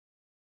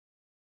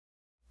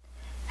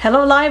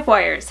Hello live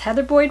wires,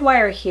 Heather Boyd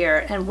Wire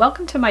here, and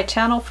welcome to my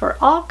channel for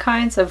all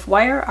kinds of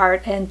wire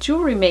art and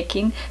jewelry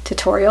making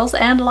tutorials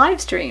and live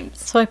streams.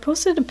 So I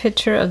posted a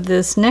picture of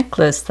this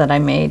necklace that I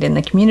made in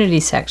the community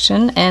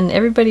section, and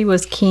everybody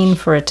was keen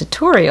for a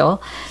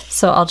tutorial,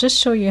 so I'll just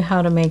show you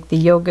how to make the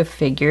yoga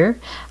figure.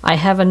 I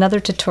have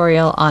another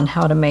tutorial on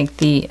how to make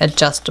the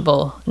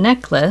adjustable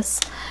necklace,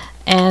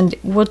 and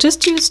we'll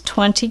just use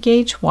 20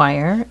 gauge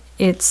wire.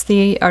 It's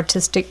the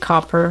artistic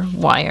copper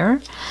wire.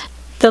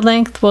 The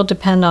length will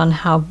depend on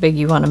how big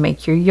you want to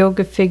make your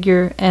yoga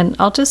figure, and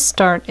I'll just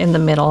start in the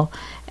middle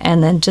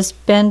and then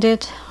just bend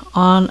it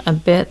on a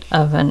bit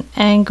of an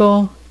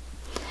angle.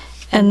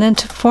 And then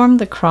to form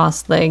the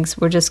cross legs,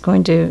 we're just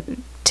going to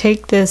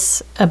take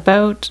this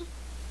about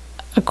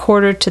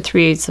 1/4 to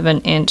 3/8 of an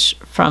inch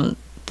from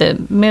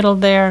the middle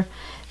there,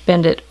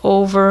 bend it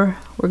over.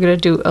 We're going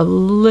to do a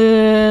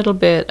little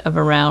bit of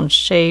a round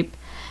shape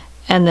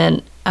and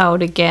then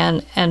out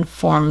again and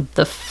form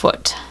the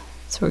foot.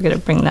 So we're going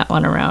to bring that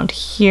one around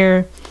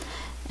here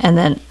and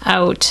then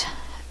out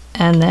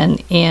and then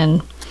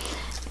in,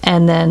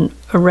 and then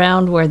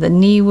around where the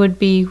knee would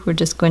be, we're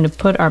just going to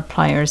put our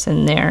pliers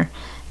in there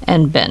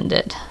and bend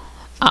it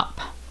up.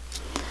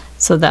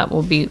 So that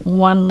will be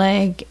one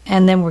leg,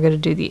 and then we're going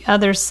to do the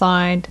other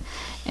side,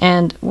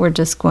 and we're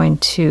just going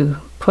to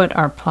put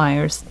our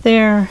pliers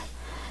there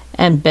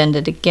and bend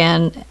it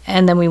again,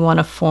 and then we want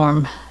to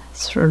form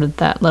sort of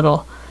that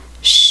little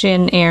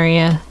shin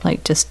area,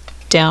 like just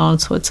down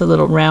so it's a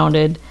little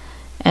rounded,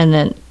 and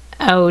then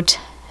out,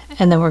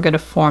 and then we're going to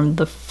form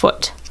the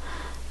foot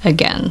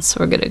again. So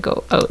we're going to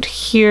go out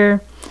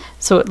here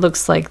so it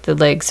looks like the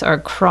legs are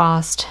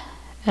crossed,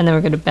 and then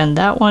we're going to bend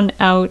that one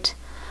out.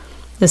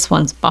 This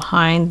one's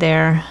behind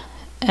there,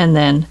 and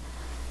then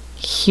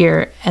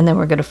here, and then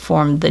we're going to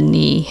form the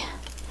knee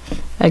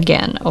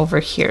again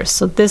over here.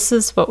 So this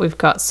is what we've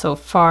got so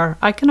far.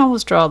 I can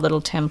always draw a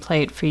little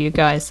template for you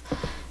guys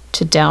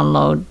to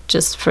download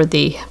just for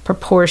the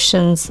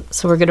proportions.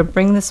 So we're going to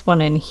bring this one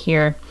in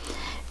here,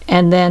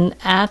 and then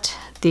at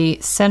the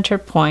center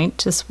point,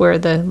 just where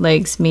the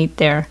legs meet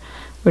there,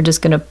 we're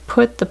just going to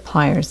put the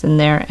pliers in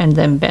there and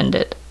then bend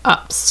it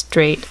up,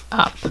 straight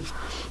up.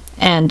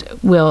 And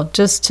we'll,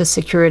 just to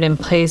secure it in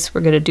place, we're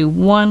going to do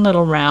one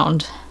little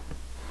round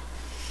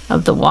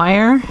of the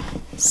wire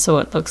so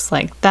it looks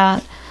like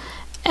that,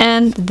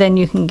 and then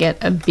you can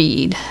get a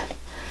bead.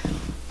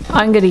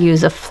 I'm going to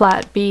use a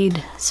flat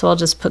bead, so I'll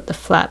just put the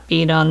flat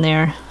bead on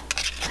there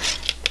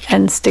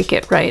and stick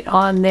it right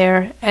on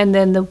there, and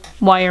then the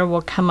wire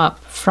will come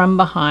up from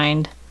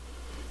behind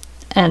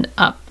and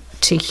up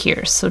to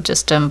here. So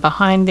just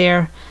behind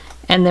there,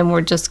 and then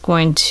we're just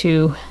going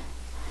to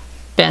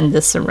bend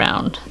this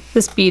around.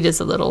 This bead is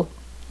a little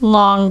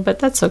long, but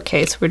that's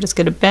okay. So we're just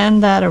going to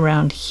bend that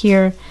around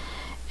here,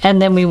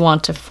 and then we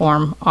want to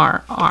form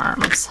our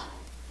arms.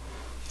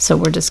 So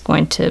we're just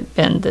going to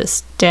bend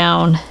this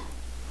down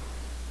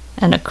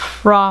and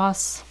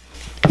across.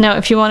 Now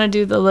if you want to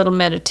do the little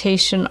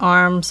meditation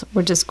arms,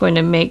 we're just going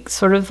to make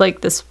sort of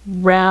like this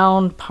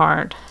round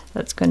part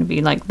that's going to be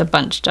like the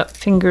bunched up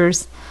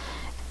fingers,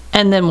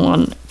 and then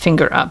one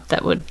finger up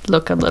that would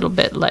look a little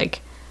bit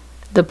like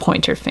the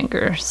pointer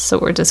finger. So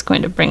we're just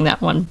going to bring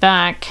that one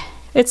back.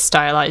 It's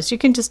stylized. You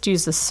can just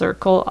use a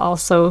circle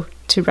also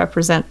to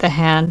represent the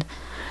hand.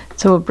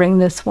 So we'll bring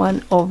this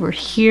one over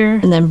here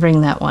and then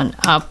bring that one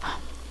up,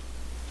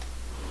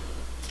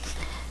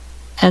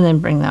 and then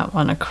bring that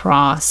one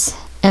across,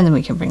 and then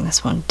we can bring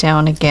this one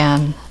down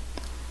again,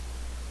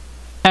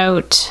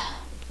 out,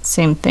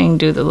 same thing,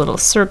 do the little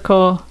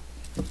circle,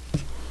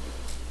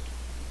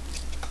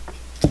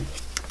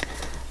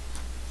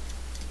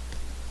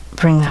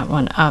 bring that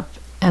one up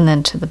and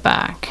then to the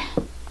back,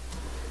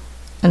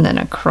 and then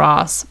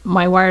across.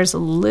 My wire's a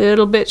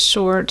little bit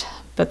short,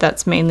 but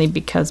that's mainly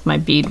because my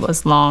bead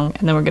was long,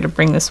 and then we're going to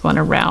bring this one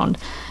around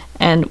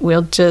and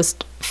we'll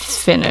just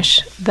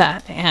finish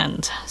that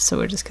end. So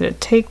we're just going to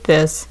take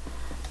this,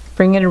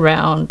 bring it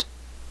around,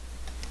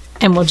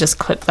 and we'll just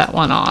clip that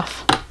one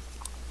off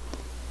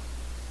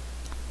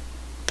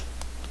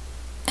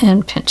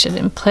and pinch it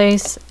in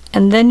place.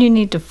 And then you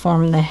need to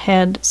form the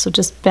head, so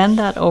just bend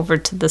that over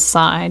to the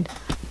side.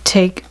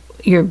 Take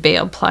your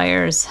bail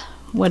pliers,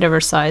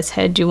 whatever size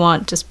head you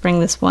want, just bring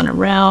this one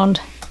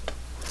around,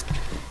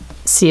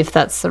 see if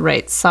that's the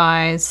right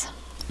size,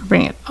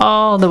 bring it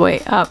all the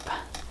way up,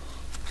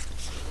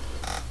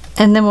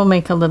 and then we'll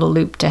make a little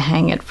loop to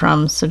hang it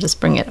from. So just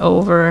bring it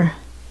over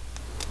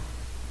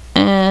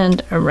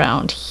and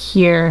around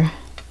here.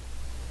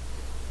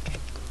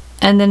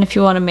 And then if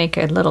you want to make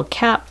a little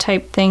cap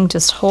type thing,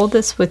 just hold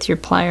this with your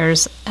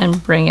pliers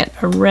and bring it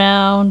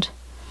around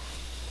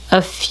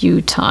a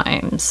few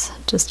times.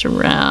 Just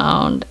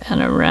around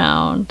and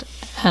around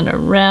and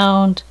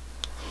around.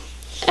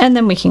 And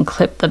then we can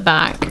clip the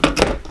back.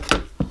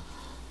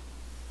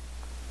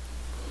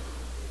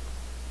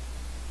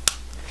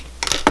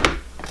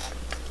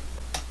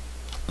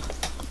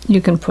 You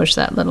can push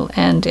that little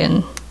end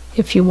in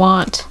if you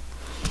want,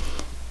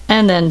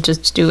 and then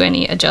just do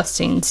any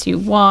adjustings you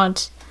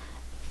want.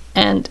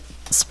 And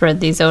spread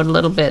these out a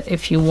little bit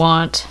if you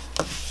want.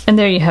 And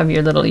there you have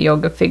your little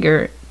yoga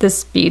figure.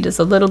 This bead is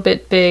a little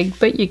bit big,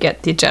 but you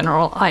get the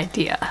general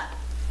idea.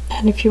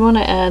 And if you want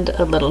to add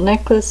a little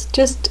necklace,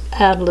 just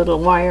add a little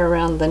wire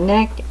around the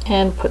neck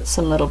and put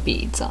some little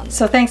beads on it.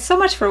 So thanks so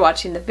much for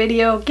watching the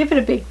video. Give it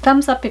a big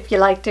thumbs up if you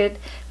liked it.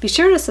 Be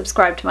sure to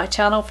subscribe to my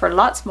channel for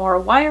lots more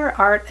wire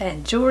art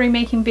and jewelry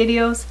making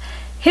videos.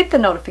 Hit the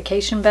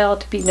notification bell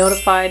to be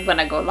notified when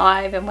I go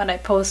live and when I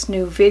post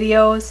new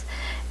videos.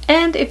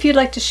 And if you'd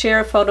like to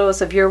share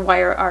photos of your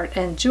wire art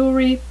and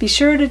jewelry, be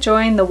sure to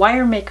join the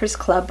Wire Makers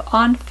Club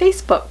on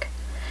Facebook.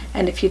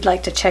 And if you'd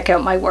like to check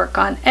out my work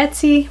on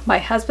Etsy, my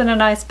husband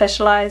and I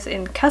specialize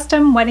in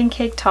custom wedding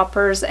cake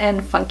toppers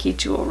and funky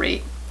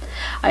jewelry.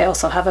 I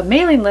also have a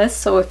mailing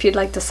list, so if you'd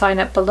like to sign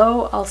up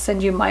below, I'll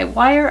send you my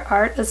Wire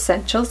Art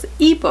Essentials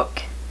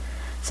ebook.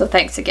 So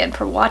thanks again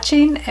for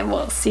watching, and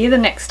we'll see you the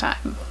next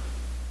time.